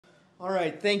All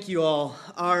right, thank you all.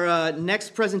 Our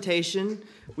next presentation,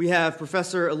 we have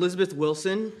Professor Elizabeth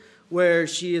Wilson, where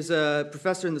she is a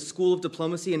professor in the School of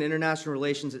Diplomacy and International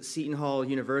Relations at Seton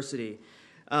University.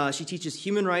 She teaches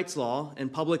human rights law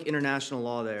and public international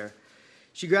law there.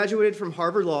 She graduated from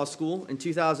Harvard Law School in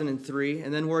 2003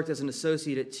 and then worked as an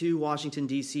associate at 2 Washington,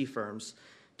 D.C. firms.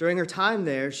 During her time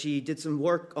there, she did some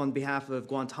work on behalf of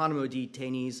Guantanamo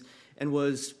detainees and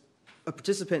was a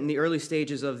participant in the early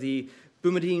stages of the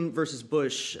Boumediene versus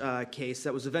Bush case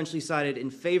that was eventually cited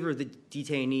in favor of the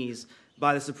detainees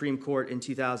by the Supreme Court in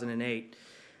 2008.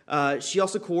 She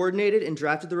also coordinated and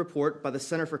drafted the report by the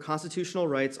Center for Constitutional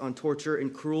Rights on Torture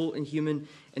and Cruel, Inhuman,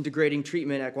 and Degrading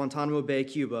Treatment at Guantanamo Bay,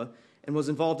 Cuba, and was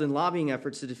involved in lobbying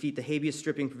efforts to defeat the habeas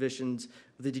stripping provisions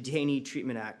of the Detainee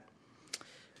Treatment Act.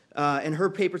 And her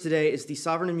paper today is The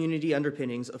Sovereign Immunity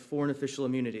Underpinnings of Foreign Official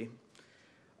Immunity.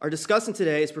 Our discussant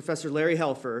today is Professor Larry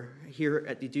Helfer here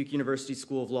at the Duke University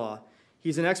School of Law.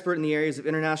 He's an expert in the areas of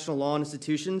international law and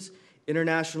institutions,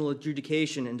 international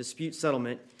adjudication and dispute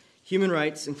settlement, human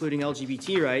rights, including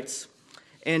LGBT rights,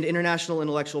 and international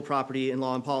intellectual property and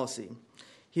law and policy.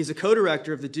 He's a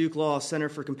co-director of the Duke Law Center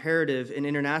for Comparative and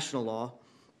International Law,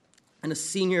 and the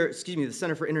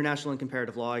Center for International and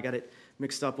Comparative Law. I got it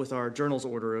mixed up with our journal's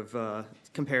order of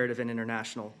comparative and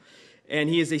international. And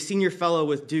he is a senior fellow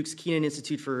with Duke's Keenan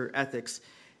Institute for Ethics.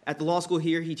 At the law school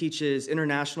here, he teaches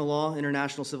international law,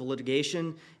 international civil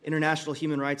litigation, international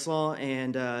human rights law,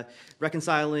 and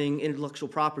reconciling intellectual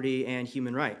property and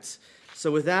human rights.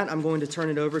 So with that, I'm going to turn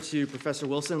it over to Professor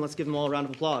Wilson. Let's give them all a round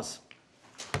of applause.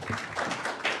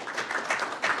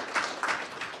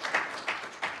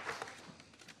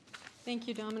 Thank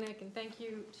you, Dominic, and thank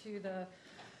you to the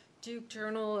Duke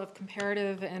Journal of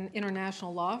Comparative and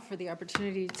International Law for the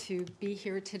opportunity to be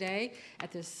here today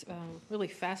at this really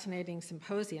fascinating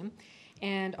symposium.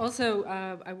 And also,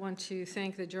 I want to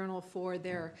thank the journal for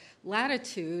their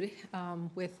latitude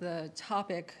with the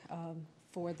topic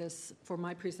for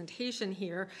my presentation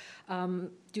here.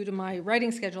 Due to my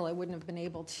writing schedule, I wouldn't have been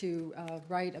able to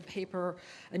write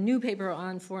a new paper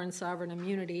on foreign sovereign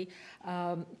immunity,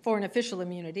 foreign official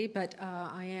immunity, but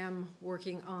I am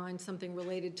working on something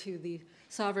related to the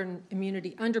sovereign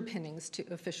immunity underpinnings to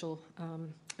official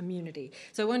immunity.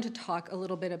 So I want to talk a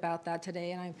little bit about that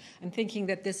today, and I'm thinking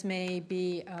that this may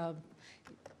be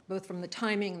both from the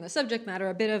timing and the subject matter,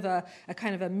 a bit of a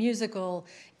kind of a musical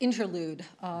interlude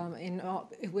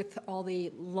with all the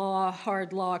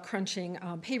hard law crunching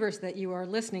papers that you are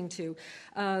listening to.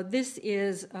 This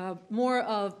is more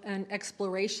of an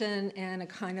exploration and a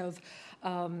kind of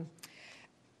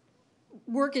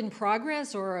work in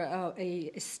progress, or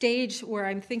a stage where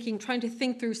I'm trying to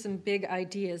think through some big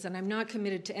ideas, and I'm not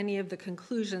committed to any of the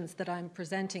conclusions that I'm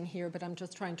presenting here, but I'm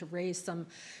just trying to raise some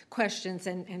questions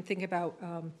and think about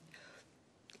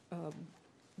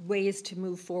ways to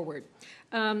move forward.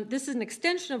 This is an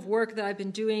extension of work that I've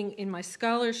been doing in my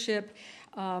scholarship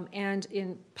and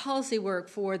in policy work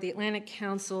for the Atlantic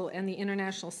Council and the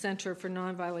International Center for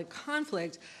Nonviolent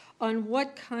Conflict on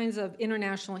what kinds of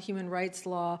international human rights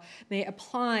law may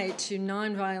apply to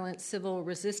nonviolent civil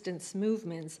resistance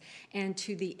movements and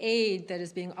to the aid that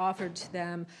is being offered to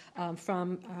them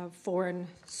from foreign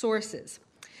sources.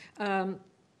 And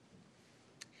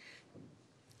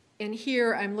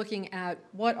here I'm looking at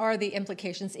what are the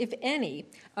implications, if any,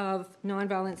 of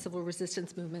nonviolent civil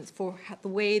resistance movements for the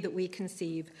way that we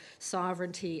conceive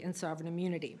sovereignty and sovereign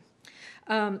immunity.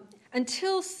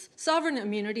 Until sovereign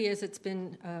immunity, as it's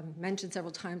been mentioned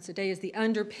several times today, is the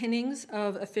underpinnings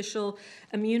of official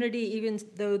immunity, even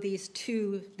though these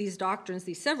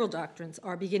several doctrines,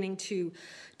 are beginning to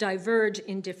diverge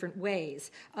in different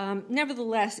ways.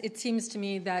 Nevertheless, it seems to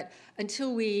me that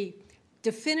until we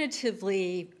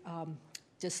definitively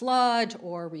dislodge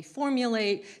or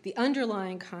reformulate the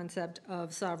underlying concept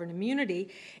of sovereign immunity,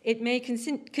 it may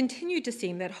continue to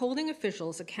seem that holding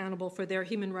officials accountable for their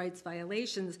human rights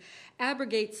violations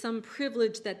abrogates some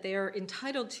privilege that they are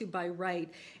entitled to by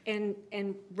right and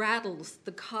rattles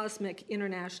the cosmic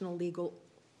international legal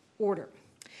order.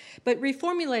 But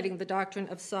reformulating the doctrine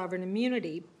of sovereign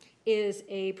immunity is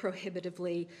a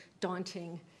prohibitively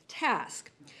daunting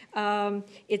task.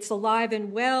 It's alive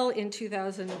and well in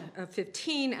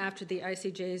 2015 after the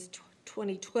ICJ's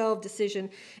 2012 decision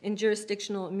in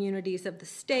jurisdictional immunities of the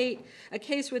state, a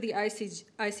case where the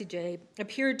ICJ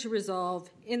appeared to resolve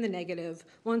in the negative,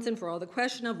 once and for all, the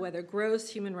question of whether gross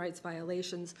human rights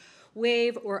violations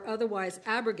waive or otherwise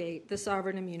abrogate the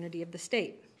sovereign immunity of the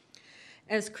state.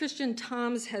 As Christian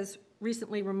Toms has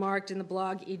recently remarked in the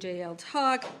blog EJL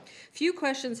Talk, few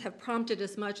questions have prompted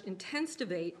as much intense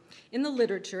debate in the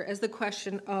literature as the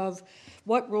question of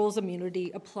what rules of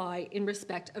immunity apply in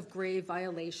respect of grave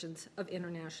violations of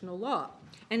international law.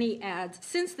 And he adds,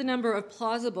 since the number of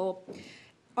plausible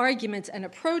arguments and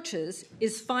approaches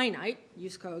is finite,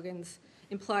 use Kogan's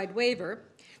implied waiver,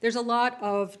 there's a lot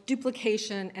of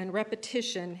duplication and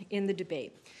repetition in the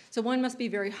debate. So one must be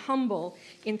very humble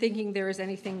in thinking there is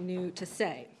anything new to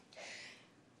say.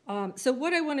 So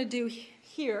what I want to do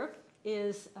here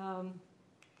is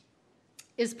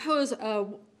pose a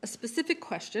specific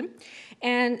question,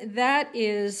 and that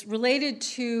is related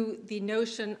to the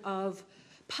notion of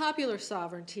popular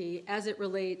sovereignty as it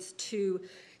relates to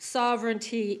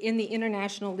sovereignty in the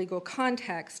international legal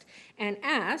context, and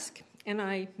ask, and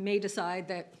I may decide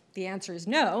that the answer is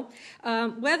no,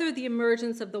 whether the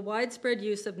emergence of the widespread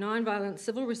use of nonviolent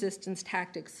civil resistance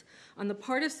tactics on the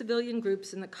part of civilian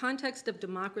groups in the context of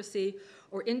democracy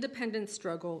or independent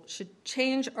struggle should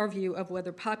change our view of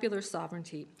whether popular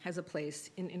sovereignty has a place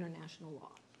in international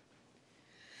law.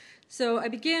 So I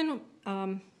begin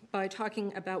by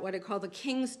talking about what I call the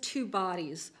king's two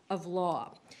bodies of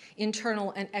law,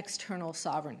 internal and external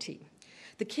sovereignty.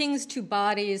 The king's two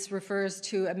bodies refers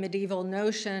to a medieval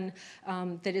notion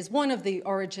that is one of the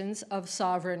origins of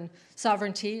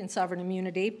sovereignty and sovereign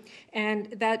immunity, and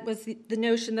that was the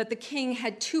notion that the king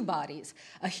had two bodies,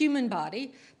 a human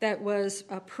body that was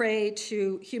a prey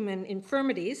to human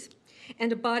infirmities,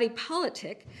 and a body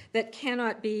politic that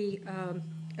cannot be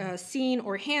seen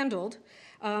or handled,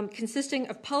 consisting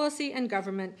of policy and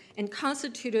government and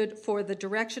constituted for the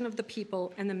direction of the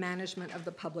people and the management of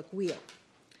the public weal.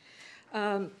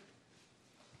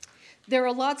 There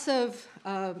are lots of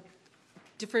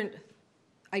different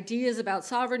ideas about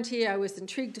sovereignty. I was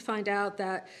intrigued to find out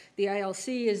that the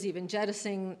ILC is even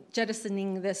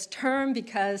jettisoning this term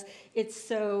because it's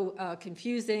so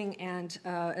confusing and,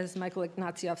 as Michael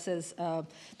Ignatieff says,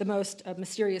 the most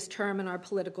mysterious term in our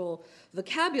political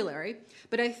vocabulary.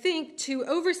 But I think to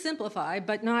oversimplify,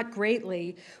 but not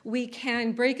greatly, we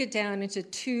can break it down into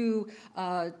two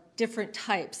different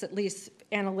types, at least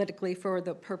analytically for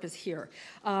the purpose here.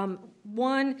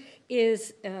 One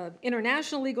is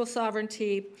international legal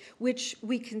sovereignty, which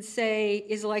we can say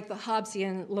is like the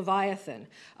Hobbesian Leviathan.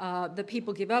 The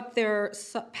people give up their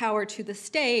power to the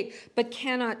state, but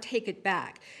cannot take it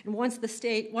back. And once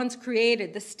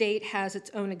created, the state has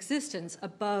its own existence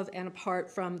above and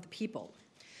apart from the people.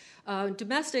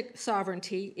 Domestic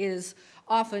sovereignty is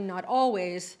often, not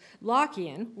always,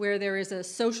 Lockean, where there is a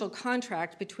social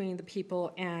contract between the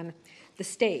people and the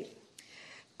state.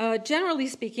 Generally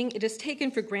speaking, it is taken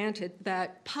for granted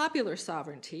that popular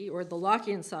sovereignty, or the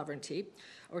Lockean sovereignty,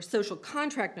 or social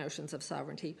contract notions of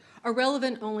sovereignty, are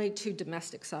relevant only to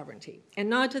domestic sovereignty, and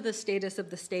not to the status of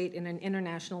the state in an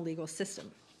international legal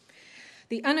system.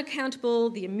 The unaccountable,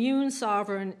 the immune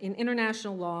sovereign in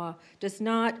international law does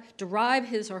not derive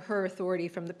his or her authority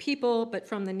from the people, but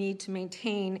from the need to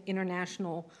maintain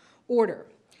international order.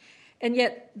 And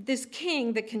yet, this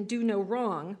king that can do no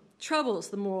wrong troubles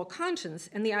the moral conscience,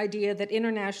 and the idea that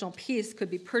international peace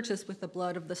could be purchased with the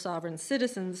blood of the sovereign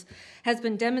citizens has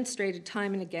been demonstrated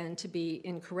time and again to be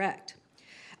incorrect.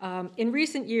 In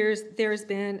recent years, there's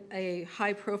been a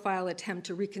high-profile attempt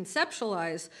to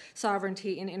reconceptualize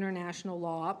sovereignty in international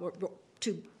law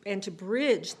and to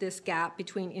bridge this gap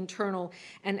between internal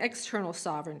and external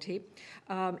sovereignty.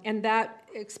 And that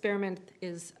experiment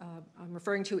I'm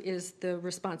referring to is the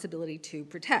responsibility to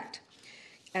protect.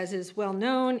 As is well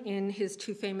known in his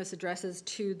two famous addresses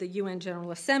to the UN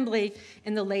General Assembly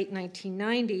in the late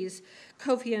 1990s,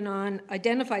 Kofi Annan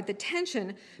identified the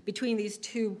tension between these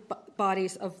two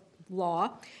bodies of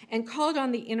law and called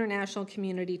on the international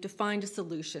community to find a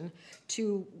solution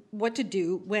to what to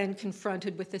do when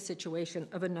confronted with the situation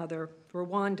of another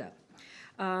Rwanda.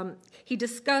 He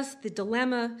discussed the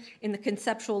dilemma in the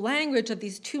conceptual language of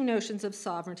these two notions of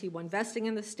sovereignty, one vesting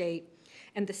in the state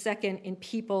and the second in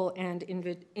people and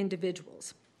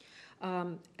individuals.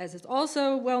 As is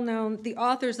also well known, the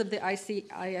authors of the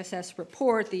ICISS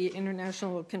report, the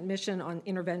International Commission on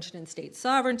Intervention in State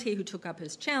Sovereignty, who took up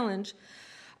his challenge,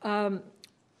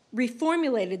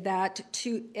 reformulated that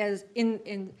as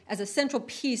a central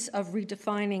piece of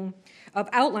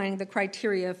outlining the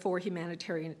criteria for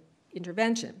humanitarian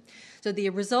intervention. So the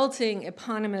resulting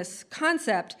eponymous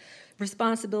concept,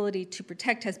 responsibility to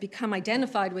protect, has become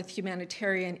identified with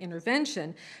humanitarian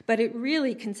intervention, but it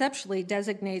really conceptually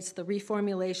designates the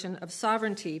reformulation of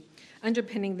sovereignty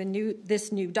underpinning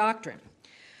this new doctrine.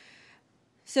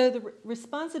 So the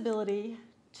responsibility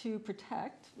to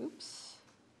protect,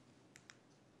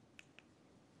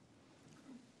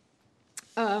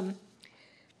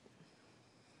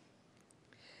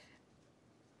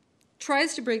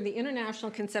 tries to bring the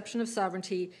international conception of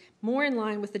sovereignty more in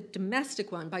line with the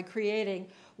domestic one by creating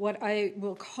what I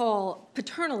will call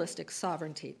paternalistic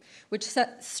sovereignty, which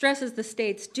stresses the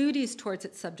state's duties towards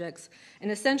its subjects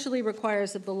and essentially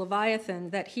requires of the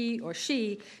Leviathan that he or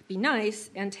she be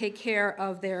nice and take care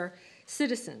of their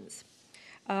citizens.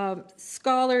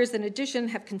 Scholars, in addition,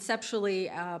 have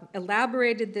conceptually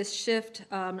elaborated this shift.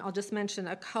 I'll just mention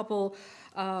a couple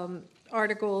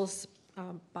articles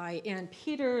by Ann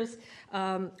Peters,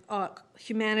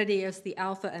 Humanity as the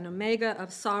Alpha and Omega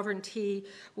of Sovereignty,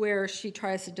 where she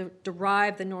tries to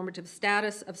derive the normative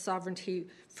status of sovereignty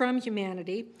from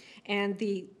humanity and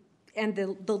the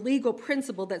legal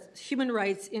principle that human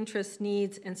rights, interests,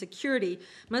 needs, and security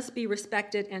must be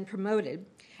respected and promoted,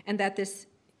 and that this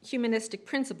humanistic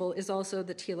principle is also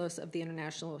the telos of the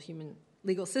international human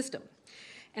legal system.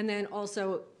 And then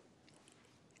also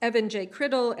Evan J.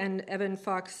 Criddle and Evan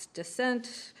Fox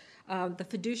Descent, the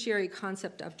fiduciary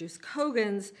concept of Juice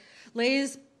Coggins,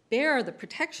 lays bare the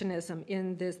protectionism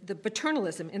in this, the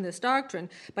paternalism in this doctrine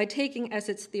by taking as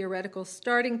its theoretical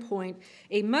starting point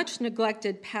a much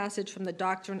neglected passage from the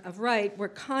Doctrine of Right, where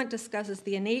Kant discusses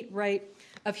the innate right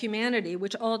of humanity,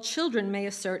 which all children may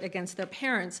assert against their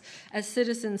parents as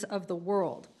citizens of the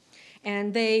world.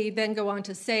 And they then go on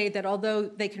to say that although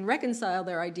they can reconcile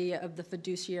their idea of the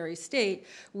fiduciary state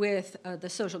with the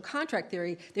social contract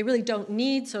theory, they really don't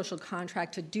need social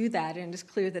contract to do that, and it's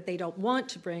clear that they don't want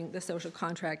to bring the social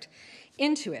contract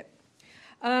into it.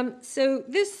 So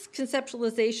this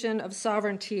conceptualization of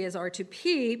sovereignty as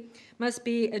R2P must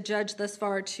be adjudged thus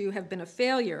far to have been a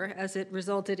failure, as it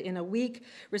resulted in a weak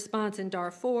response in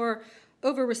Darfur,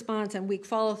 over-response and weak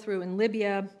follow-through in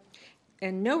Libya,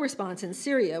 and no response in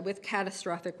Syria with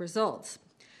catastrophic results.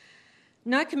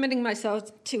 Not committing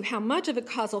myself to how much of a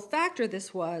causal factor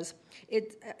this was,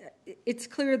 it's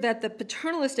clear that the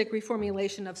paternalistic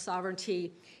reformulation of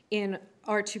sovereignty in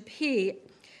R2P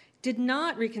did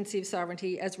not reconceive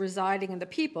sovereignty as residing in the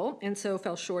people, and so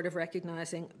fell short of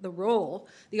recognizing the role,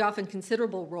 the often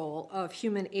considerable role, of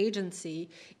human agency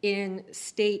in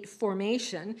state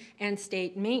formation and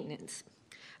state maintenance.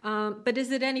 But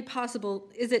is it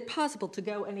possible to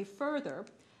go any further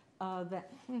than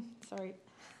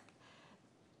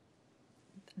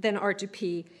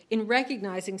R2P in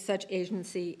recognizing such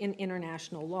agency in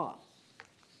international law?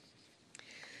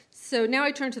 So now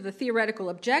I turn to the theoretical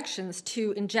objections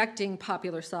to injecting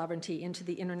popular sovereignty into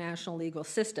the international legal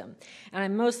system. And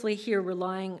I'm mostly here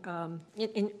relying,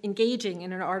 engaging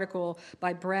in an article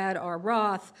by Brad R.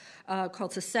 Roth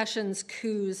called Secessions,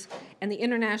 Coups, and the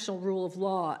International Rule of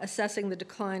Law, Assessing the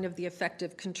Decline of the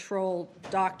Effective Control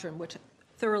Doctrine, which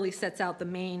thoroughly sets out the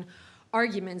main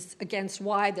arguments against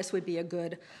why this would be a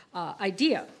good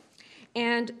idea.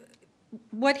 And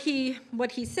what he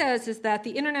says is that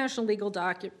the international legal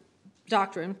doctrine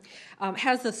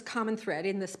has this common thread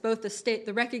in this, both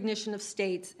the recognition of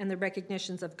states and the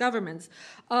recognitions of governments,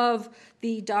 of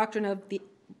the doctrine of the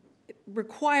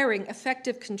requiring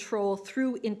effective control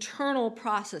through internal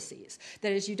processes.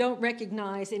 That is, you don't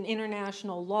recognize in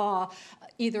international law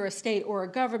either a state or a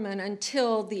government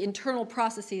until the internal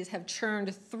processes have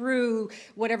churned through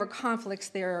whatever conflicts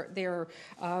they're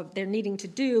needing to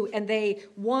do, and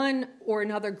one or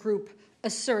another group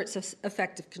asserts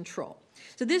effective control.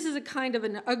 So this is a kind of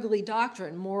an ugly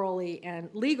doctrine, morally and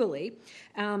legally,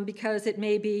 because it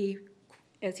may be,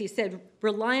 as he said,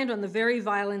 reliant on the very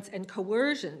violence and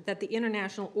coercion that the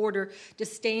international order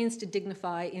disdains to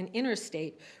dignify in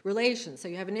interstate relations. So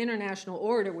you have an international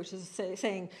order which is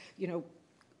saying,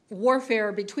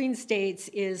 warfare between states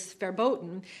is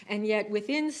verboten, and yet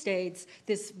within states,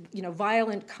 this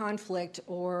violent conflict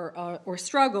or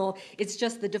struggle, it's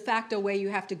just the de facto way you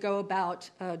have to go about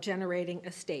generating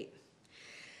a state.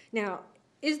 Now,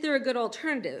 is there a good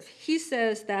alternative? He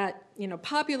says that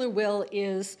popular will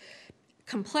is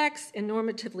complex and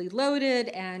normatively loaded,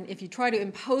 and if you try to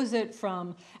impose it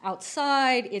from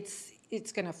outside, it's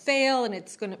going to fail, and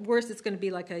it's going to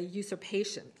be like a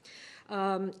usurpation.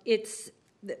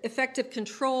 The effective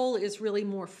control is really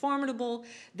more formidable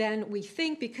than we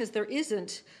think because there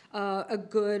isn't a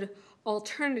good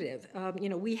alternative.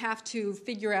 We have to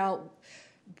figure out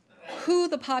who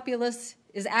the populace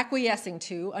is acquiescing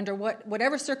to under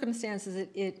whatever circumstances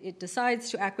it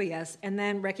decides to acquiesce, and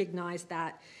then recognize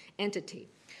that entity.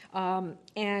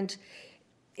 And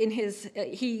in his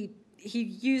he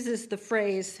uses the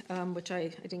phrase, which I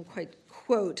didn't quite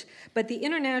quote, but the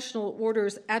international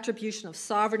order's attribution of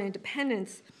sovereign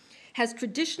independence has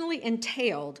traditionally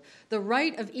entailed the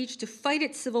right of each to fight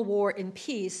its civil war in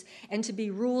peace and to be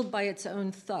ruled by its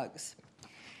own thugs.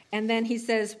 And then he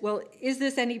says, well, is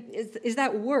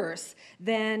that worse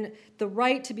than the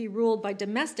right to be ruled by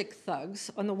domestic thugs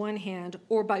on the one hand,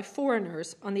 or by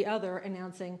foreigners on the other,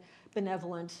 announcing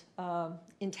benevolent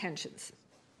intentions?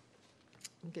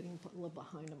 I'm getting a little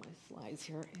behind on my slides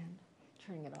here and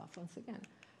turning it off once again.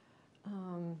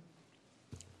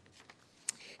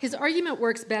 His argument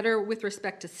works better with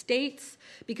respect to states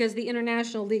because the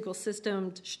international legal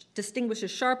system distinguishes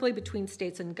sharply between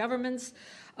states and governments,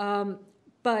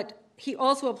 but he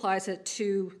also applies it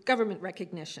to government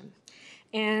recognition.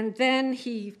 And then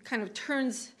he kind of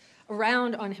turns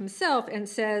around on himself and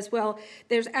says, well,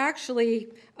 there's actually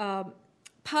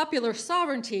popular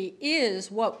sovereignty is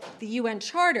what the UN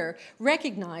Charter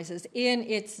recognizes in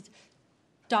its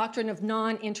doctrine of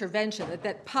non-intervention,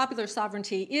 that popular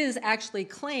sovereignty is actually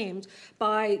claimed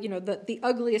by the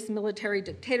ugliest military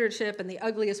dictatorship and the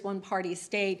ugliest one-party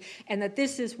state, and that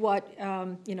this is what,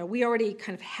 we already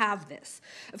kind of have this.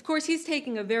 Of course, he's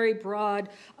taking a very broad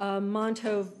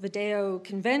Montevideo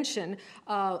Convention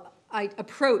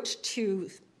approach to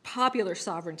popular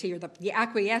sovereignty, or the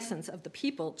acquiescence of the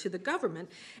people to the government,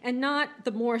 and not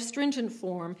the more stringent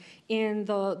form in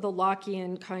the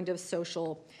Lockean kind of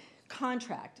social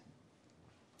contract.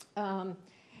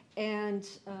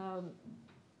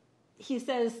 He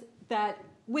says that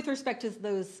with respect to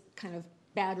those kind of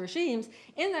bad regimes,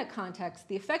 in that context,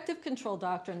 the effective control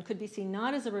doctrine could be seen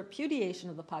not as a repudiation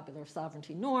of the popular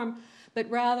sovereignty norm, but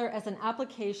rather as an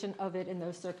application of it in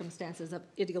those circumstances of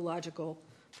ideological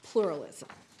pluralism.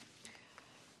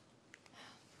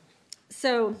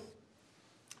 So,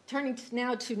 turning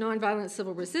now to nonviolent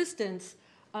civil resistance,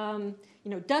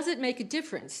 does it make a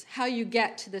difference how you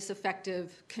get to this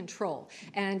effective control?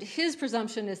 And his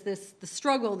presumption is the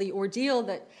struggle, the ordeal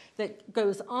that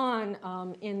goes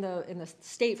on in the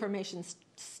state formation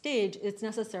stage is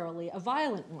necessarily a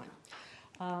violent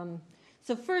one.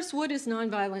 So first, what is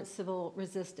nonviolent civil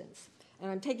resistance?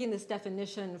 And I'm taking this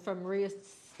definition from Maria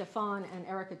Stefan and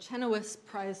Erica Chenoweth's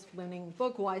prize-winning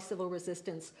book, Why Civil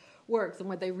Resistance Works, and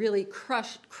where they really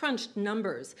crunched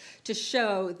numbers to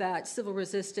show that civil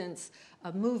resistance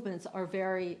movements are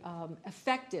very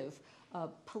effective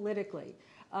politically.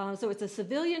 So it's a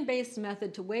civilian-based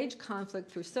method to wage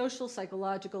conflict through social,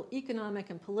 psychological, economic,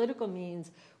 and political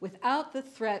means without the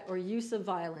threat or use of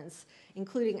violence,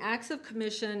 including acts of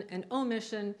commission and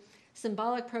omission,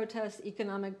 symbolic protests,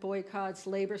 economic boycotts,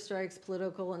 labor strikes,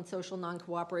 political and social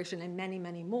non-cooperation, and many,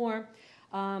 many more.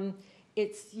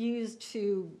 It's used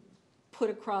to put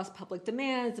across public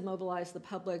demands, to mobilize the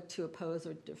public to oppose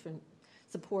or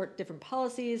support different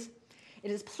policies. It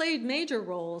has played major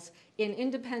roles in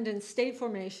independent state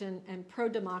formation and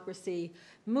pro-democracy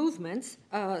movements,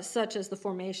 such as the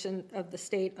formation of the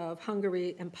state of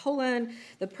Hungary and Poland,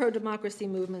 the pro-democracy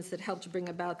movements that helped to bring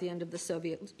about the end of the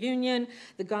Soviet Union,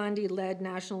 the Gandhi-led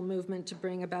national movement to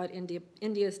bring about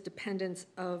India's dependence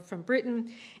from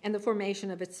Britain, and the formation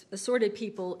of its assorted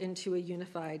people into a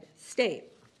unified state.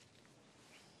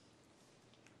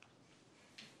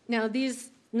 Now,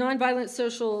 these nonviolent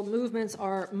social movements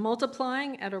are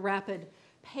multiplying at a rapid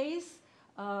pace.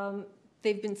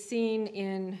 They've been seen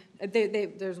in,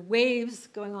 there's waves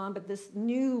going on, but this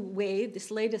new wave,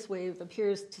 this latest wave,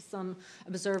 appears to some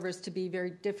observers to be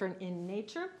very different in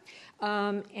nature.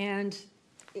 And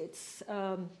it's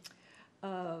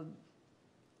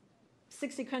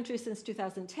 60 countries since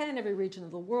 2010, every region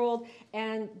of the world,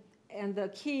 and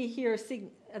the key here is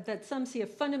that some see a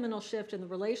fundamental shift in the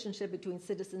relationship between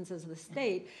citizens and the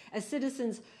state. As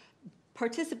citizens'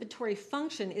 participatory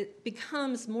function, it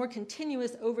becomes more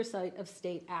continuous oversight of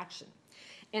state action.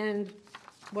 And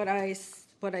what I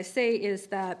say is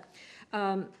that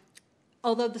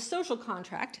although the social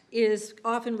contract is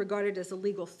often regarded as a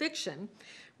legal fiction,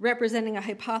 representing a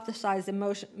hypothesized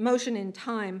moment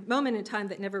in time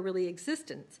that never really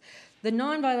existed, the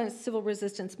nonviolent civil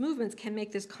resistance movements can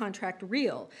make this contract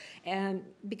real. And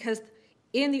because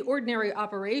in the ordinary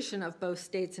operation of both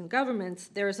states and governments,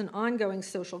 there is an ongoing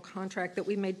social contract that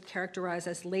we may characterize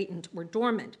as latent or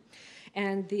dormant.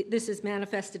 And this is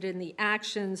manifested in the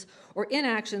actions or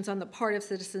inactions on the part of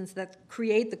citizens that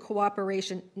create the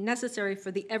cooperation necessary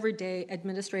for the everyday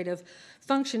administrative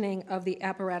functioning of the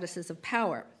apparatuses of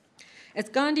power. As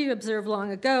Gandhi observed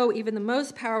long ago, even the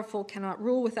most powerful cannot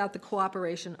rule without the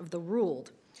cooperation of the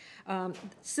ruled.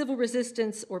 Civil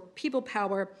resistance or people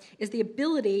power is the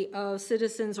ability of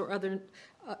citizens or other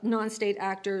non-state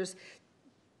actors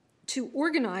to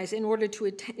organize in order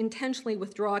to intentionally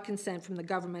withdraw consent from the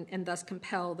government and thus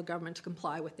compel the government to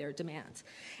comply with their demands.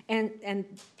 And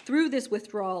through this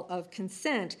withdrawal of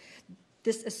consent,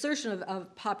 this assertion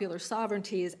of popular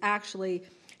sovereignty is actually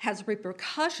has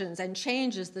repercussions and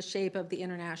changes the shape of the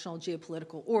international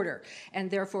geopolitical order,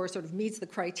 and therefore sort of meets the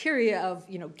criteria of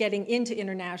getting into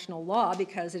international law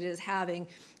because it is having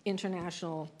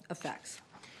international effects.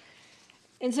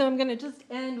 And so I'm going to just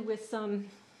end with some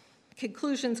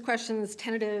conclusions, questions,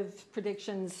 tentative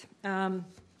predictions.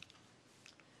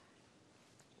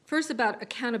 First, about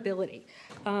accountability.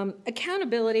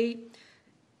 Accountability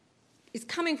is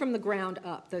coming from the ground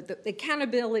up. The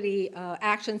accountability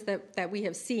actions that we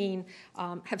have seen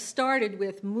have started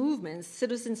with movements,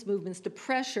 citizens' movements, to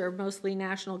pressure mostly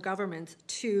national governments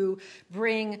to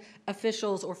bring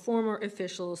officials or former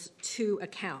officials to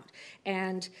account.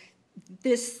 And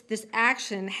this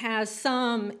action has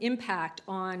some impact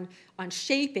on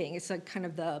shaping. It's a kind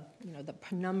of the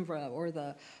penumbra or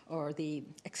the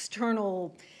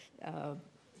external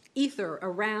ether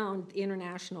around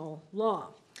international law.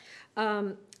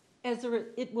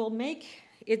 It will make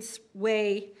its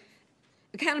way,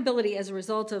 accountability as a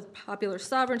result of popular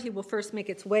sovereignty will first make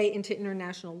its way into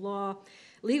international law,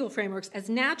 legal frameworks as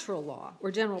natural law or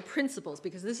general principles,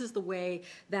 because this is the way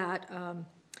that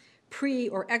pre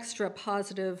or extra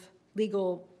positive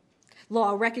legal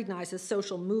law recognizes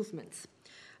social movements.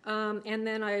 And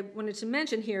then I wanted to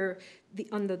mention here,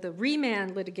 under the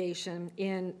remand litigation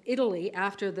in Italy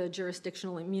after the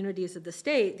jurisdictional immunities of the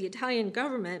state, the Italian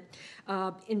government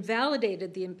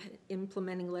invalidated the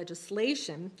implementing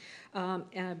legislation,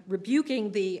 rebuking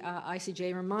the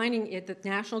ICJ, reminding it that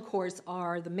national courts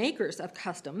are the makers of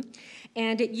custom,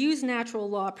 and it used natural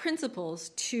law principles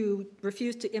to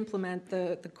refuse to implement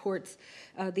the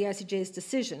ICJ's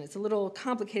decision. It's a little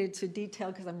complicated to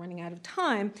detail because I'm running out of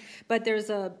time, but there's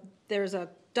a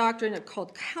doctrine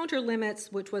called counter limits,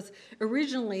 which was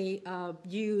originally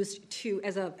used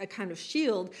as a kind of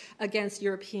shield against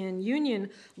European Union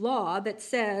law that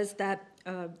says that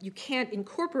you can't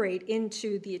incorporate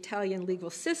into the Italian legal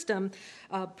system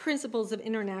principles of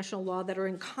international law that are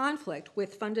in conflict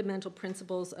with fundamental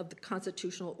principles of the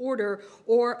constitutional order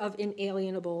or of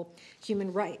inalienable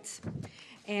human rights.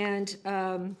 And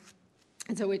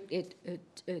so it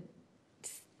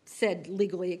said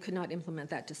legally it could not implement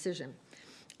that decision.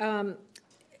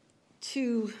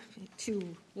 To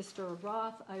Mr.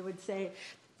 Roth, I would say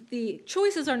the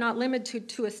choices are not limited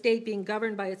to a state being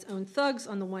governed by its own thugs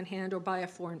on the one hand or by a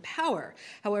foreign power,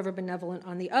 however benevolent,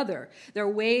 on the other. There are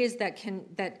ways that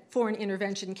foreign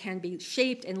intervention can be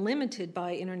shaped and limited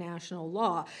by international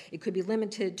law. It could be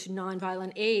limited to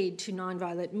nonviolent aid to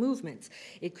nonviolent movements.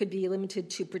 It could be limited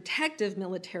to protective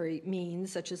military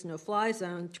means, such as no-fly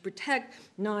zone, to protect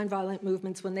nonviolent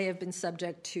movements when they have been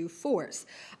subject to force.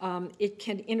 It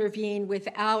can intervene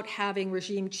without having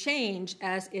regime change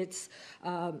as its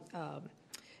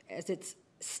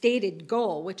stated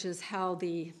goal, which is how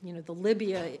the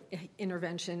Libya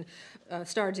intervention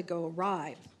started to go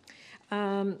awry.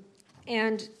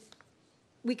 And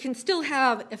we can still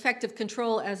have effective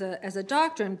control as a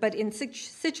doctrine, but in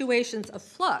situations of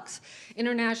flux,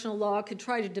 international law could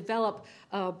try to develop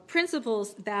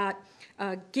principles that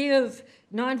give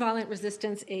nonviolent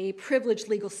resistance a privileged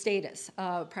legal status,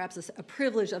 perhaps a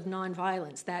privilege of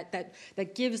nonviolence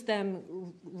that gives them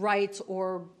rights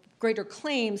or greater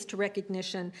claims to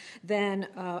recognition than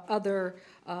other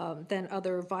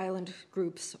violent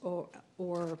groups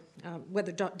or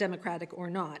whether democratic or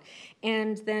not.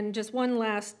 And then just one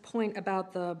last point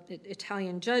about the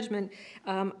Italian judgment.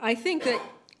 I think that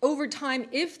over time,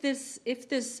 if this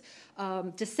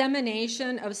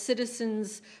dissemination of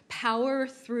citizens' power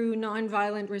through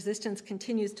nonviolent resistance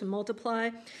continues to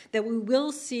multiply, that we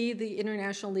will see the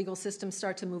international legal system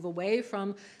start to move away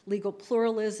from legal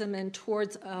pluralism and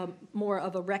towards more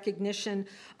of a recognition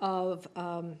of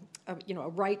a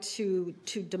right to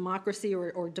democracy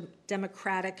or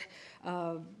democratic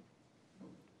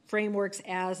frameworks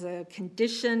as a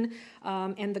condition.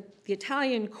 And the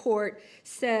Italian court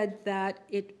said that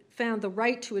it found the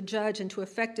right to a judge and to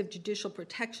effective judicial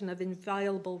protection of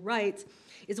inviolable rights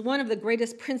is one of the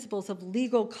greatest principles of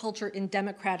legal culture in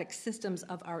democratic systems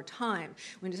of our time.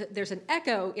 There's an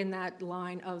echo in that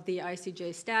line of the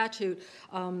ICJ statute,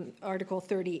 Article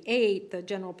 38, the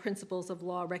general principles of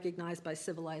law recognized by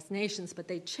civilized nations, but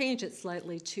they change it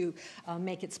slightly to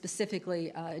make it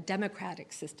specifically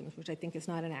democratic systems, which I think is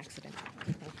not an accident.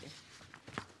 Thank you.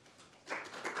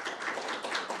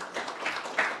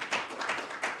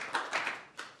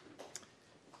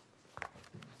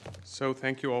 So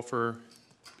thank you all for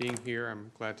being here.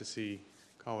 I'm glad to see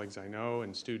colleagues I know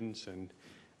and students, and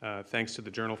thanks to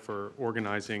the Journal for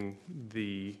organizing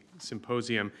the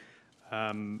symposium.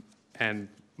 And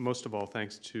most of all,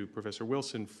 thanks to Professor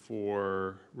Wilson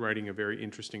for writing a very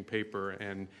interesting paper.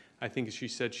 And I think, as she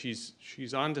said,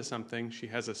 she's onto something. She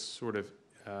has a sort of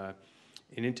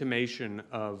an intimation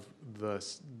of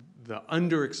the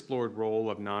underexplored role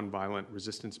of nonviolent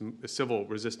resistance, civil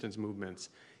resistance movements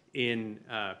in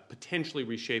potentially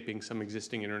reshaping some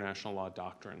existing international law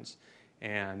doctrines.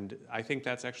 And I think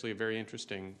that's actually a very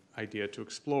interesting idea to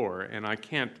explore. And I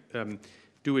can't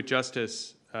do it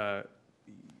justice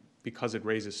because it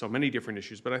raises so many different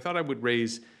issues, but I thought I would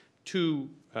raise two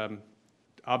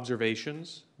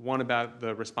observations, one about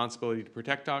the responsibility to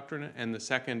protect doctrine, and the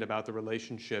second about the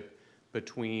relationship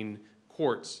between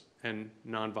courts and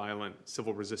nonviolent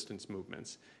civil resistance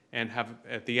movements, and have,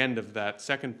 at the end of that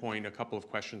second point, a couple of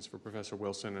questions for Professor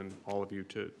Wilson and all of you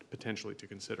to potentially to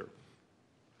consider.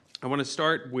 I want to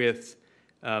start with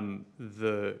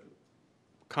the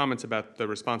comments about the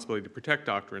responsibility to protect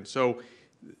doctrine. So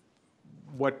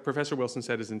what Professor Wilson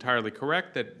said is entirely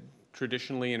correct, that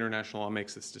traditionally international law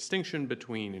makes this distinction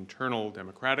between internal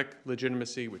democratic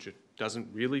legitimacy, which it doesn't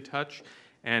really touch,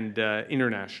 and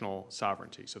international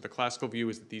sovereignty. So the classical view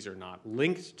is that these are not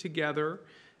linked together,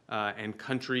 and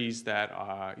countries that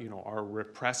are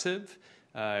repressive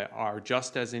are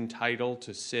just as entitled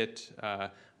to sit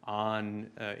on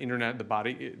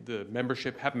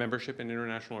have membership in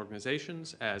international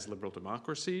organizations as liberal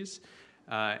democracies,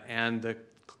 and the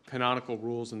canonical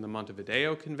rules in the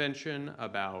Montevideo Convention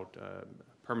about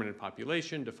permanent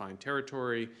population, defined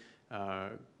territory, a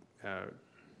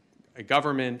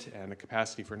government, and a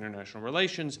capacity for international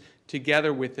relations,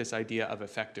 together with this idea of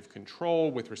effective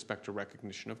control with respect to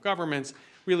recognition of governments,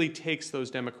 really takes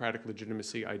those democratic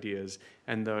legitimacy ideas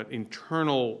and the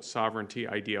internal sovereignty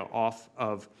idea off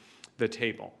of the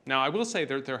table. Now, I will say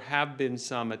that there have been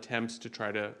some attempts to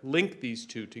try to link these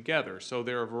two together. So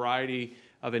there are a variety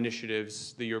of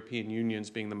initiatives, the European Union's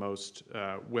being the most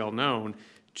well-known,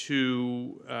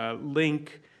 to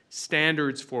link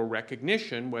standards for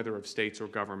recognition, whether of states or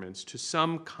governments, to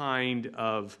some kind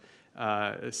of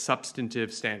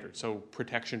substantive standard. So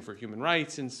protection for human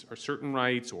rights or certain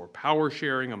rights, or power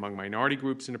sharing among minority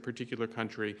groups in a particular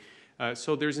country.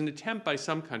 So there's an attempt by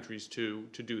some countries to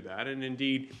do that. And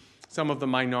indeed, some of the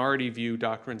minority view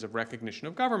doctrines of recognition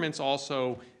of governments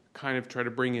also kind of try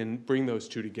to bring those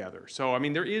two together. So, I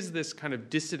mean, there is this kind of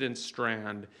dissident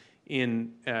strand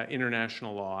in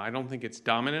international law. I don't think it's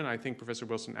dominant. I think Professor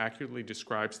Wilson accurately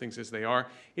describes things as they are.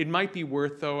 It might be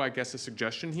worth, though, I guess a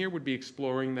suggestion here would be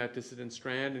exploring that dissident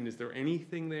strand, and is there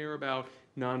anything there about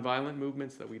nonviolent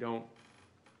movements that we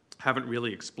haven't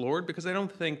really explored? Because I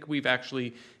don't think we've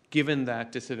actually given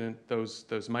that dissident,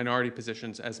 those minority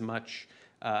positions, as much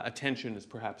attention as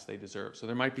perhaps they deserve. So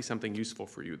there might be something useful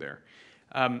for you there.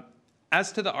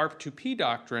 As to the ARP2P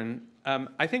doctrine,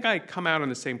 I think I come out in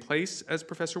the same place as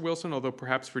Professor Wilson, although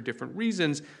perhaps for different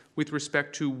reasons, with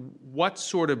respect to what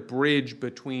sort of bridge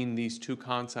between these two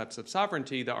concepts of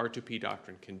sovereignty the R2P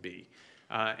doctrine can be.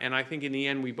 And I think in the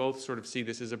end we both sort of see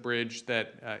this as a bridge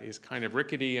that is kind of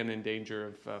rickety and in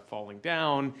danger of falling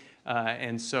down,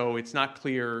 and so it's not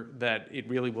clear that it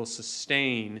really will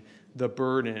sustain the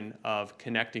burden of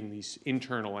connecting these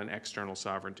internal and external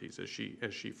sovereignties as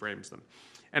she frames them.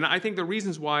 And I think the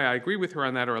reasons why I agree with her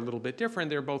on that are a little bit different.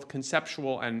 They're both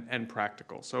conceptual and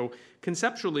practical. So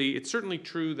conceptually, it's certainly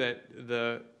true that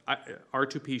the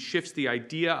R2P shifts the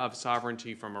idea of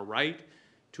sovereignty from a right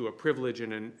to a privilege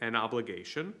and an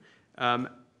obligation.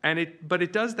 But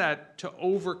it does that to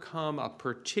overcome a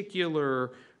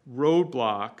particular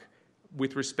roadblock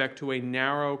with respect to a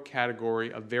narrow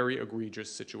category of very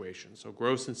egregious situations. So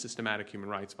gross and systematic human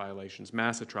rights violations,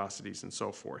 mass atrocities, and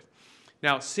so forth.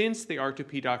 Now, since the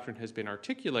R2P doctrine has been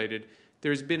articulated,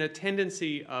 there's been a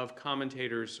tendency of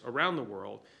commentators around the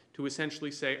world to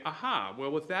essentially say, aha, well,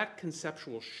 with that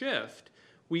conceptual shift,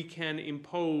 we can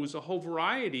impose a whole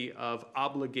variety of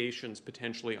obligations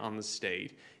potentially on the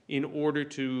state in order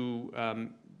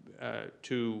to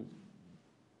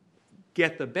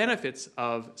get the benefits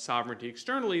of sovereignty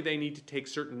externally. They need to take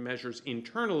certain measures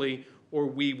internally, or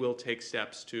we will take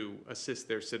steps to assist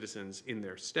their citizens in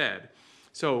their stead.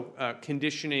 So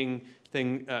conditioning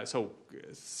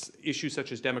issues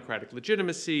such as democratic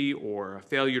legitimacy, or a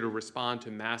failure to respond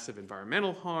to massive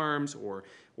environmental harms, or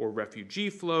refugee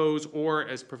flows, or,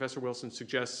 as Professor Wilson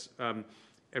suggests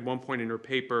at one point in her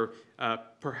paper,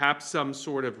 perhaps some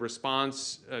sort of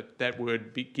response that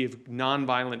would give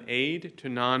nonviolent aid to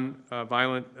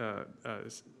nonviolent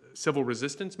civil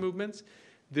resistance movements.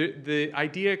 The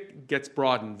idea gets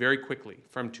broadened very quickly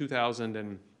from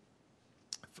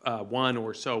 2001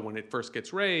 or so when it first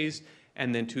gets raised,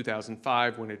 and then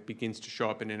 2005 when it begins to show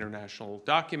up in international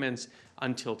documents,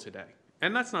 until today.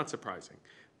 And that's not surprising.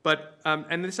 But,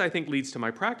 and this I think leads to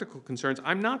my practical concerns,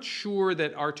 I'm not sure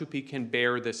that R2P can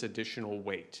bear this additional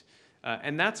weight.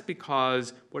 And that's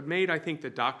because what made, I think, the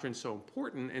doctrine so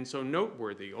important and so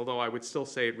noteworthy, although I would still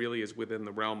say it really is within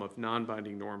the realm of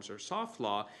non-binding norms or soft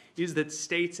law, is that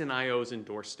states and IOs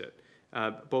endorsed it,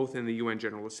 both in the UN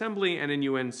General Assembly and in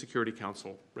UN Security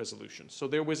Council resolutions. So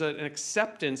there was an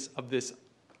acceptance of this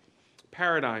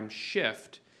paradigm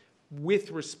shift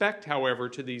with respect, however,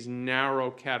 to these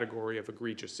narrow category of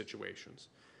egregious situations.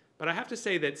 But I have to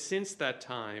say that since that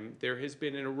time, there has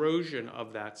been an erosion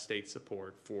of that state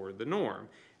support for the norm.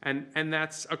 And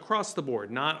that's across the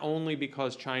board, not only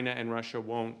because China and Russia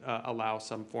won't allow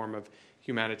some form of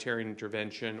humanitarian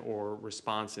intervention or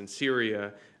response in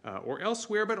Syria or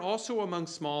elsewhere, but also among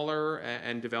smaller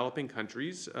and developing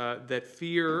countries that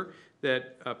fear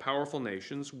that powerful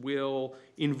nations will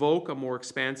invoke a more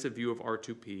expansive view of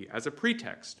R2P as a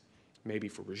pretext, maybe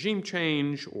for regime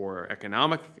change or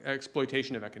economic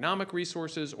exploitation of economic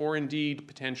resources, or indeed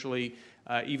potentially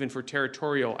even for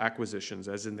territorial acquisitions,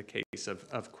 as in the case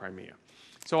of Crimea.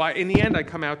 So in the end, I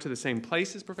come out to the same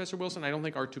place as Professor Wilson. I don't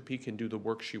think R2P can do the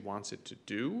work she wants it to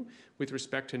do with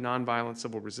respect to nonviolent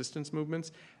civil resistance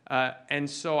movements. And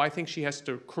so I think she has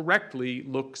to correctly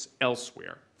look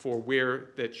elsewhere for where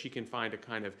that she can find a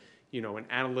kind of, an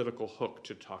analytical hook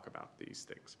to talk about these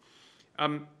things.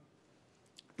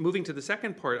 Moving to the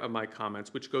second part of my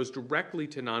comments, which goes directly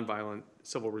to nonviolent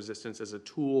civil resistance as a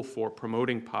tool for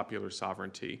promoting popular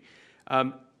sovereignty,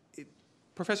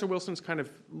 Professor Wilson's kind of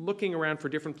looking around for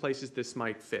different places this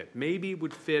might fit. Maybe it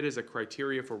would fit as a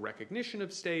criteria for recognition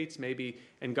of states,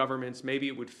 and governments. Maybe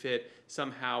it would fit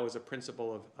somehow as a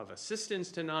principle of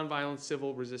assistance to nonviolent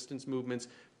civil resistance movements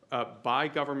by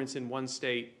governments in one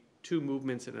state to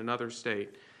movements in another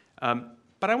state.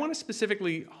 But I want to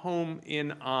specifically home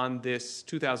in on this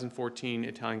 2014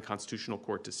 Italian Constitutional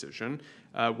Court decision,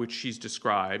 which she's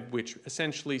described, which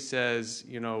essentially says,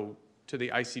 to the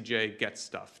ICJ, get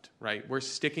stuffed, right? We're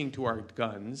sticking to our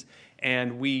guns,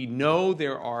 and we know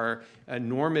there are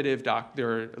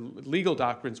legal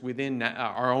doctrines within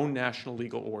our own national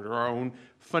legal order, our own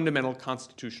fundamental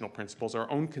constitutional principles,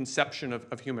 our own conception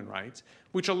of human rights,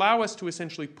 which allow us to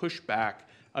essentially push back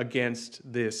against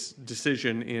this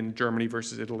decision in Germany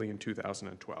versus Italy in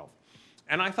 2012.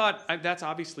 And I thought that's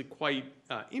obviously quite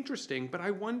interesting, but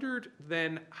I wondered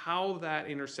then how that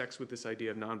intersects with this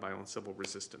idea of nonviolent civil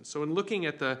resistance. So in looking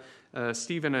at the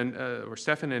Stefan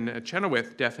and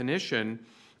Chenoweth definition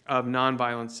of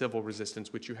nonviolent civil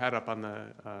resistance, which you had up on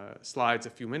the slides a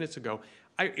few minutes ago,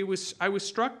 I was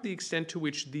struck the extent to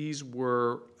which these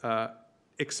were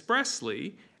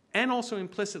expressly and also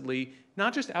implicitly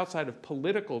not just outside of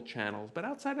political channels, but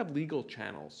outside of legal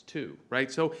channels too, right?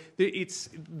 So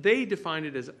they define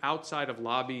it as outside of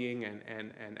lobbying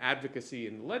and advocacy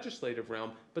in the legislative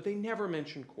realm, but they never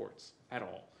mention courts at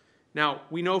all. Now,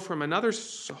 we know from another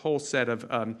whole set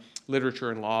of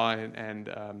literature and law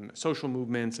and social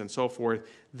movements and so forth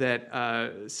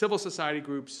that civil society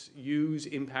groups use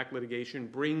impact litigation,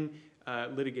 bring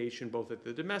litigation both at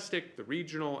the domestic, the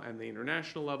regional, and the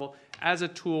international level as a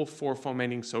tool for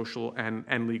fomenting social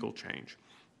and legal change.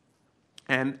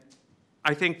 And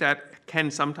I think that can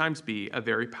sometimes be a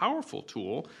very powerful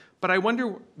tool, but I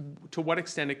wonder to what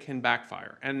extent it can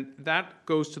backfire. And that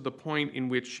goes to the point in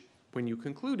which, when you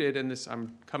concluded, and this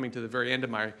I'm coming to the very end of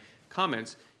my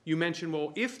comments, you mentioned,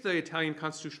 well, if the Italian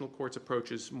Constitutional Court's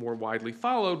approach is more widely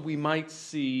followed, we might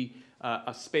see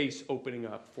a space opening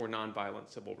up for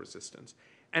nonviolent civil resistance.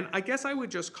 And I guess I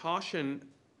would just caution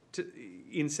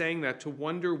in saying that to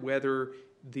wonder whether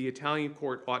the Italian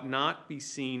court ought not be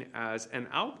seen as an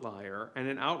outlier, and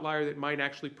an outlier that might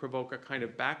actually provoke a kind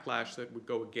of backlash that would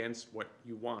go against what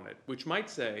you wanted, which might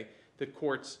say that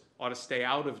courts ought to stay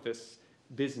out of this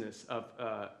business of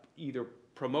either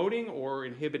promoting or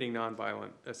inhibiting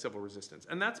nonviolent civil resistance.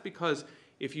 And that's because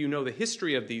if you know the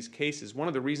history of these cases, one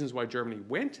of the reasons why Germany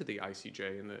went to the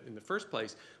ICJ in the first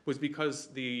place was because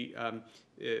the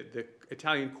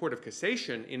Italian Court of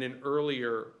Cassation, in an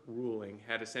earlier ruling,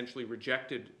 had essentially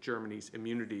rejected Germany's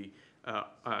immunity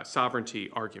sovereignty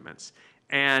arguments.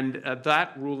 And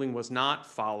that ruling was not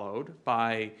followed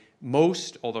by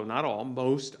most, although not all,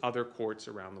 most other courts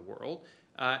around the world.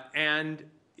 And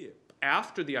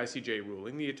after the ICJ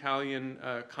ruling, the Italian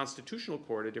Constitutional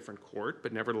Court, a different court,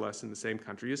 but nevertheless in the same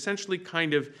country, essentially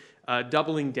kind of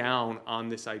doubling down on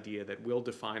this idea that we'll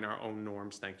define our own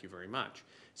norms, thank you very much.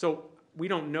 So we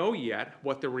don't know yet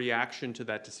what the reaction to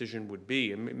that decision would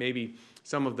be. And maybe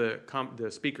some of the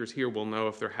speakers here will know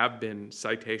if there have been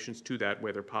citations to that,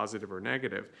 whether positive or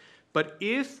negative. But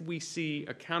if we see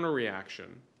a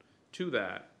counter-reaction to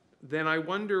that, then I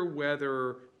wonder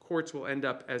whether courts will end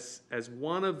up as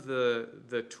one of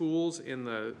the tools in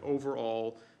the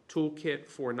overall toolkit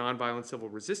for nonviolent civil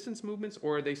resistance movements,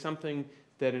 or are they something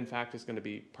that in fact is going to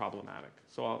be problematic?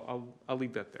 So I'll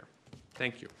leave that there.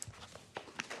 Thank you.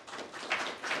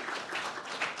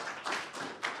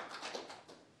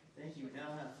 Thank you. We now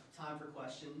have time for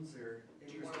questions or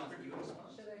any response.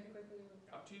 Should I quickly?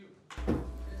 Up to you.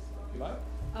 You like?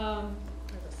 Can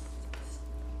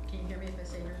you hear me if I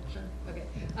say your? Sure. Okay.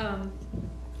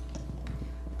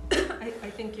 I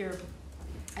think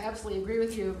I absolutely agree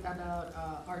with you about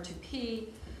R2P,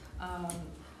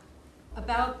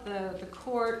 about the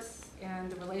courts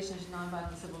and the relation to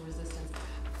nonviolent civil resistance.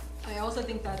 I also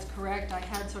think that's correct. I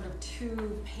had sort of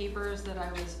two papers that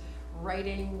I was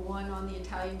writing, one on the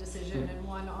Italian decision and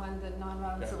one on the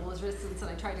nonviolent civil resistance, and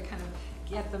I tried to kind of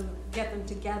get them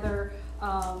together,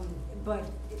 but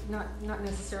not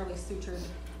necessarily sutured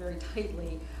very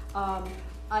tightly.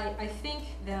 I think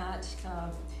that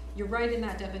you're right in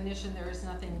that definition. There is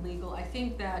nothing legal. I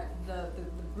think that the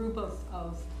group of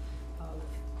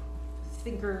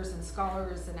thinkers and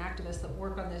scholars and activists that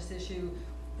work on this issue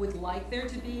would like there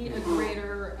to be a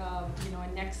greater, a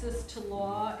nexus to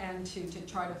law, and to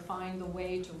try to find the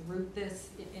way to root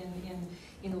this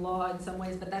in law in some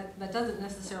ways. But that doesn't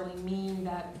necessarily mean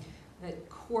that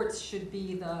courts should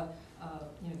be in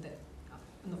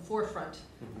the forefront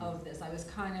of this. I was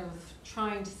kind of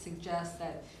trying to suggest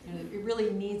that it really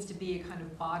needs to be a kind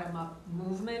of bottom-up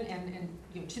movement, and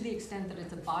to the extent that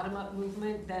it's a bottom-up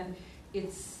movement, then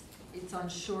it's on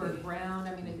sure ground.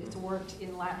 I mean, it's worked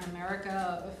in Latin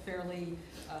America fairly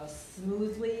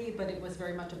smoothly, but it was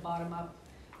very much a bottom-up,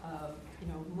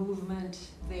 movement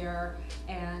there,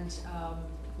 and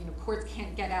courts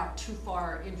can't get out too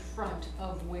far in front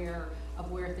of where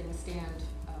things stand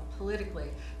politically.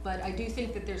 But I do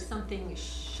think that there's something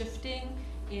shifting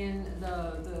in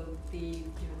the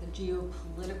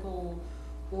geopolitical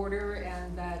order,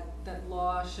 and that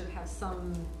law should have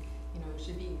some,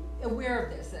 should be aware of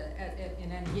this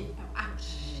in any,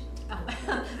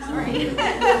 sorry,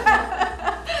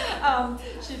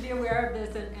 should be aware of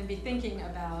this and be thinking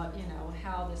about,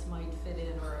 how this might fit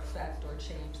in or affect or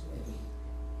change the way.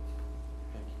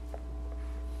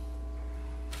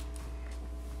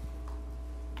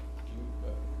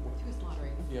 Who's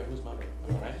moderating? Yeah, who's moderating?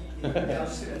 All right.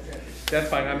 That's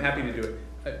fine. I'm happy to do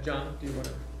it. John, do you want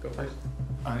to go first?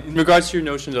 In regards to your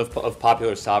notions of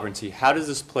popular sovereignty, how does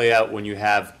this play out when you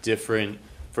have different,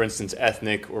 for instance,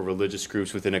 ethnic or religious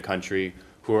groups within a country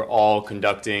who are all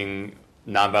conducting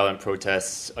nonviolent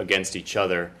protests against each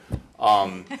other?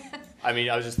 I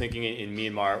mean, I was just thinking in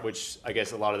Myanmar, which I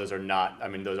guess a lot of those are not, I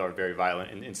mean, those are very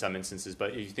violent in some instances, but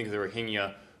if you think of the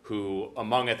Rohingya, who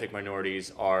among ethnic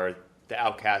minorities are the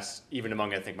outcasts, even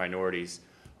among ethnic minorities,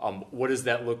 what does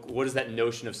that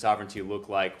notion of sovereignty look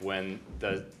like when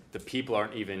the people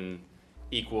aren't even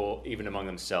equal, even among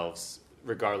themselves,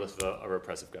 regardless of a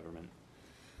repressive government?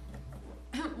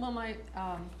 Well, I'm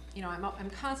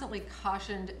constantly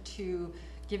cautioned to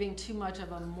giving too much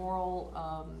of a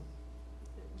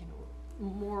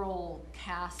moral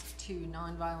cast to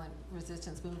nonviolent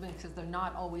resistance movements, because they're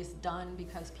not always done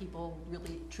because people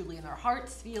really, truly in their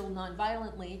hearts feel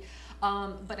nonviolently.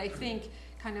 But I think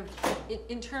kind of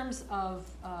in terms of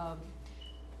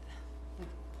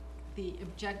the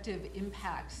objective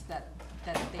impacts that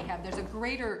they have, there's a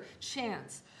greater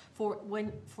chance for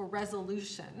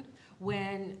resolution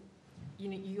when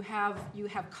you have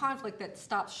conflict that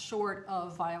stops short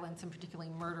of violence, and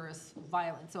particularly murderous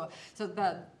violence. So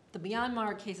the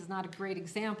Myanmar case is not a great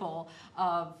example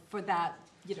for that.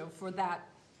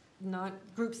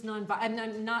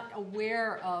 I'm not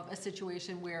aware of a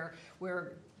situation where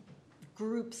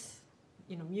groups,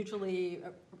 mutually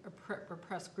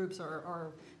repressed groups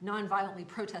are non-violently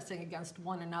protesting against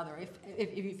one another.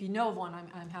 If you know of one,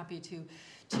 I'm happy to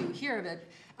hear of it.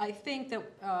 I think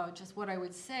that just what I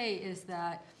would say is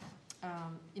that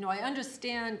I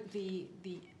understand the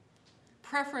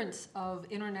preference of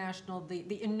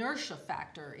the inertia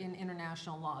factor in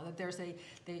international law, that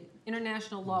the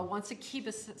international law wants to keep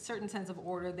a certain sense of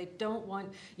order. They don't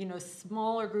want,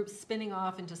 smaller groups spinning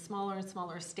off into smaller and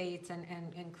smaller states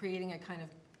and creating a kind of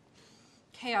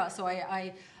chaos. So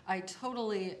I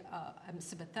totally am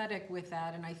sympathetic with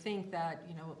that, and I think that,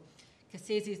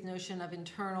 Cassese's notion of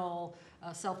internal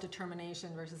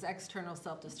self-determination versus external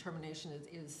self-determination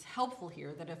is helpful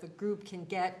here, that if a group can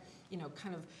get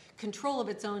kind of control of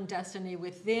its own destiny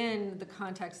within the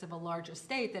context of a larger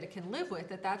state that it can live with,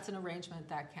 that's an arrangement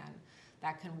that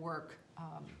can work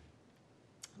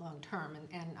long term,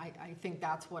 and I think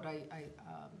that's what I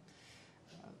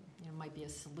might be a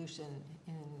solution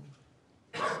in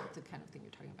the kind of thing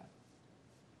you're talking about.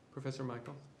 Professor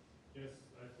Michael? Yes,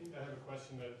 I think I have a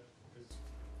question that is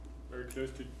very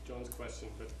close to John's question,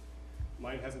 but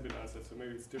mine hasn't been answered, so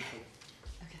maybe it's different.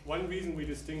 Okay. One reason we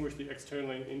distinguish the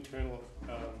external and internal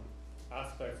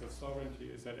aspects of sovereignty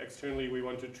is that externally we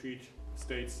want to treat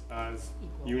states as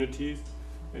Equal. unities,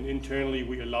 and internally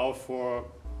we allow for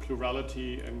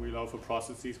plurality and we allow for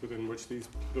processes within which these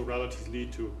pluralities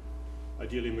lead to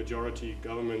ideally majority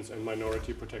governments and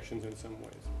minority protections in some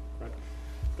ways. Right?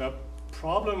 The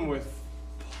problem with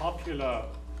popular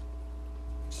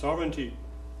sovereignty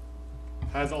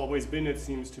has always been, it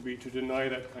seems to be, to deny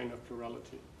that kind of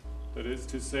plurality. That is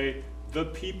to say, the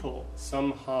people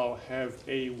somehow have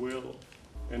a will,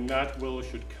 and that will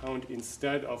should count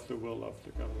instead of the will of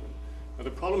the government. Now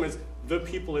the problem is, the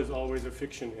people is always a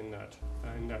fiction in that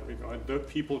regard. The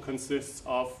people consists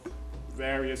of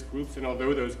various groups, and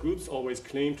although those groups always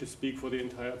claim to speak for the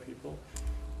entire people,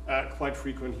 quite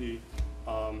frequently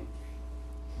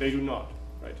they do not,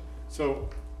 right? So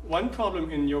one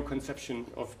problem in your conception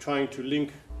of trying to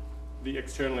link the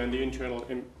external and the internal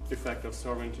effect of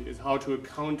sovereignty is how to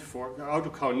count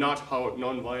not how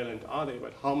non-violent are they,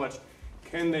 but how much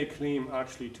can they claim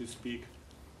actually to speak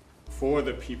for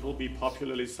the people, be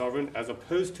popularly sovereign, as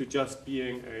opposed to just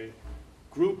being a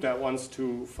group that wants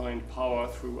to find power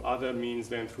through other means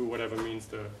than through whatever means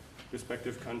the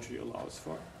respective country allows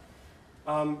for.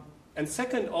 And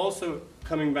second, also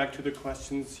coming back to the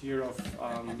questions here of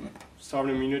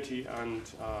sovereign immunity and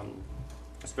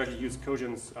especially Hughes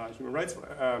Kojin's human rights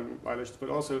violations, but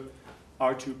also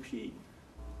R2P.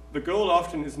 The goal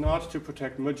often is not to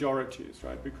protect majorities,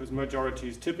 right? Because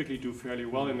majorities typically do fairly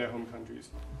well in their home countries.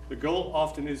 The goal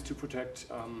often is to protect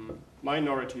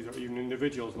minorities or even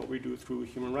individuals, what we do through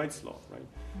human rights law, right?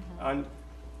 Mm-hmm. And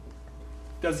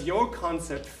does your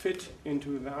concept fit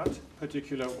into that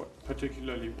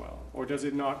particularly well? Or does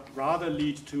it not rather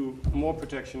lead to more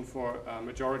protection for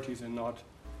majorities and not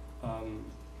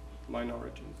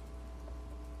minorities?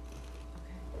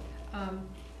 Okay.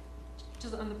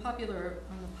 Just on the popular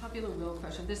will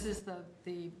question, this is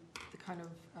the kind of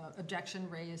objection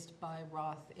raised by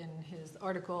Roth in his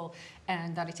article,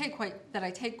 and that I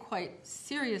take quite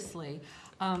seriously.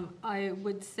 I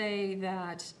would say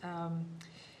that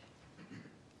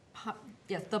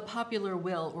yes, the popular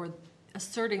will, or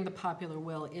asserting the popular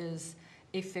will, is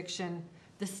a fiction.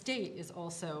 The state is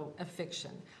also a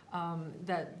fiction.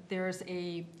 That there's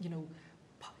a,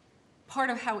 part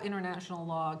of how international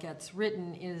law gets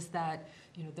written is that,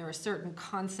 there are certain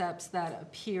concepts that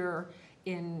appear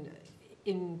in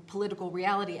political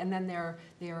reality, and then they're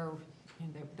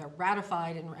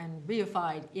ratified and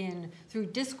reified through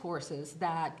discourses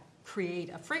that create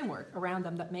a framework around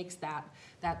them that makes that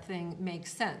thing make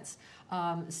sense.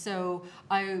 So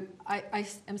I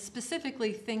am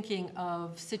specifically thinking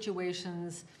of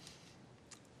situations.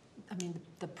 I mean,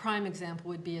 the prime example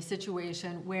would be a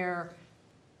situation where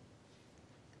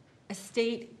a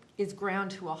state is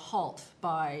ground to a halt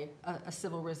by a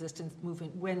civil resistance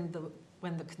movement when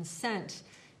the consent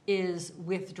is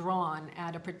withdrawn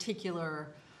at a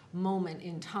particular moment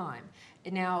in time.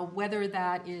 And now, whether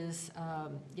that is,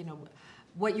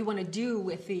 what you want to do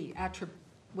with the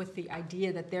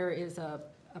idea that there is a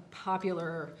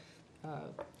popular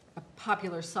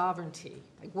sovereignty,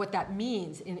 like what that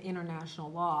means in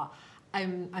international law,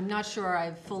 I'm not sure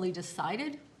I've fully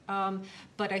decided.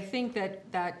 But I think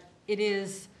that it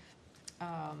is,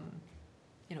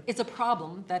 it's a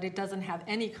problem that it doesn't have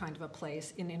any kind of a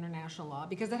place in international law,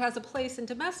 because it has a place in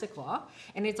domestic law,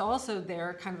 and it's also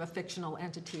there kind of a fictional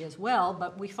entity as well,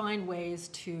 but we find ways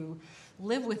to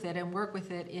live with it and work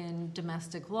with it in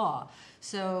domestic law.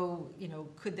 So,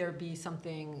 could there be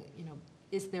something,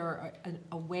 is there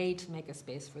a way to make a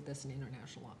space for this in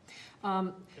international law?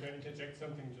 Can I interject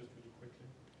something just really quickly?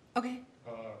 Okay.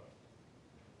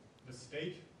 The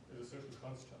state is a social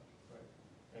construct, right?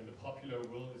 And the popular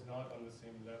will is not on the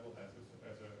same level as a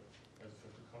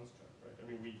social construct, right? I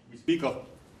mean, we speak of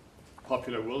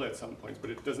popular will at some points, but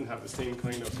it doesn't have the same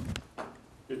kind of,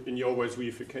 in your words,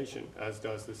 reification as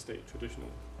does the state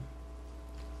traditionally.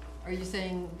 Are you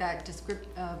saying that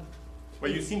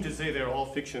Well, you seem to say they're all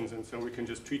fictions, and so we can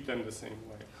just treat them the same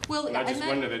way. Well, and I just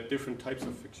wonder that different types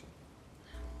of fiction.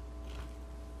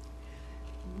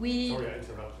 Sorry, I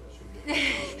interrupted.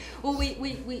 Well,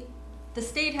 the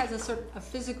state has a sort of a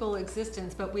physical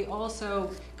existence, but we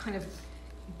also kind of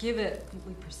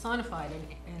we personify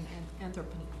it and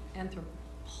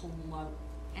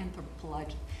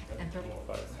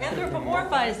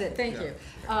anthropomorphize it. Thank you.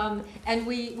 And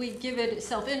we give it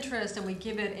self-interest, and we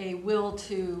give it a will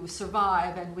to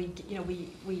survive, and we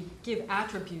give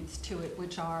attributes to it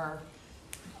which are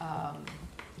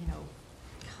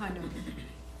kind of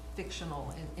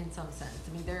fictional in some sense.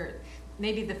 I mean,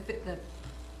 maybe the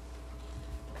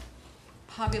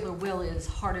popular will is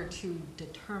harder to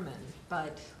determine,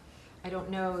 but I don't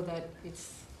know that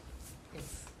it's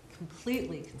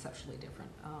completely conceptually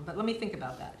different. But let me think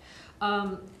about that.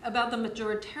 About the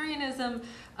majoritarianism,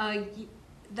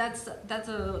 that's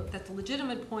a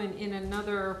legitimate point in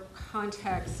another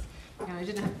context, and I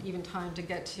didn't have even time to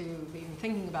get to even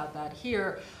thinking about that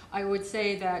here. I would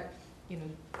say that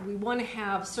we want to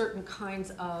have certain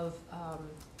kinds of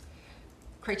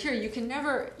criteria.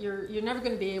 You're never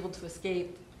going to be able to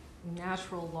escape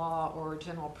natural law or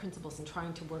general principles in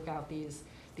trying to work out these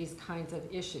kinds of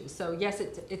issues. So yes,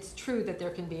 it's true that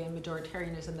there can be a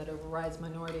majoritarianism that overrides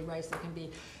minority rights.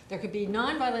 There could be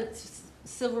nonviolent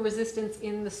civil resistance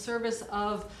in the service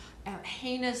of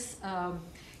heinous,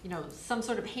 some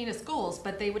sort of heinous goals,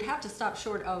 but they would have to stop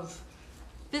short of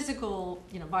physical,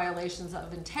 violations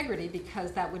of integrity,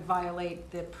 because that would violate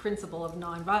the principle of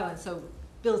nonviolence. So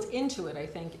built into it, I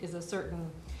think, is a certain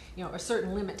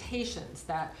limitations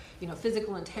that,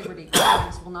 physical integrity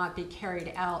claims will not be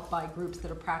carried out by groups that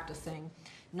are practicing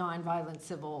nonviolent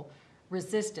civil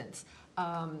resistance.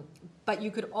 But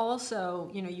you could also,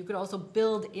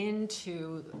 build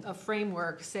into a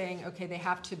framework saying, okay, they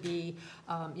have to be,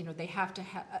 they have to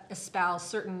espouse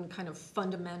certain kind of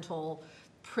fundamental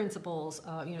principles.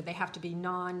 They have to be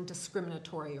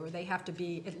non-discriminatory, or they have to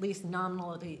be at least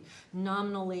nominally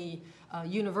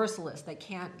universalist. They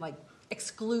can't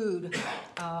exclude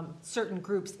certain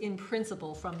groups in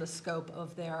principle from the scope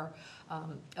of their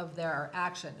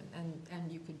action,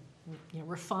 and you could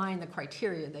refine the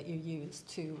criteria that you use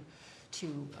to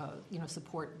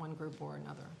support one group or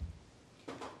another.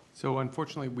 So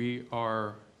unfortunately, we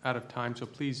are out of time, so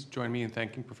please join me in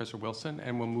thanking Professor Wilson,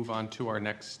 and we'll move on to our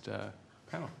next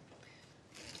panel.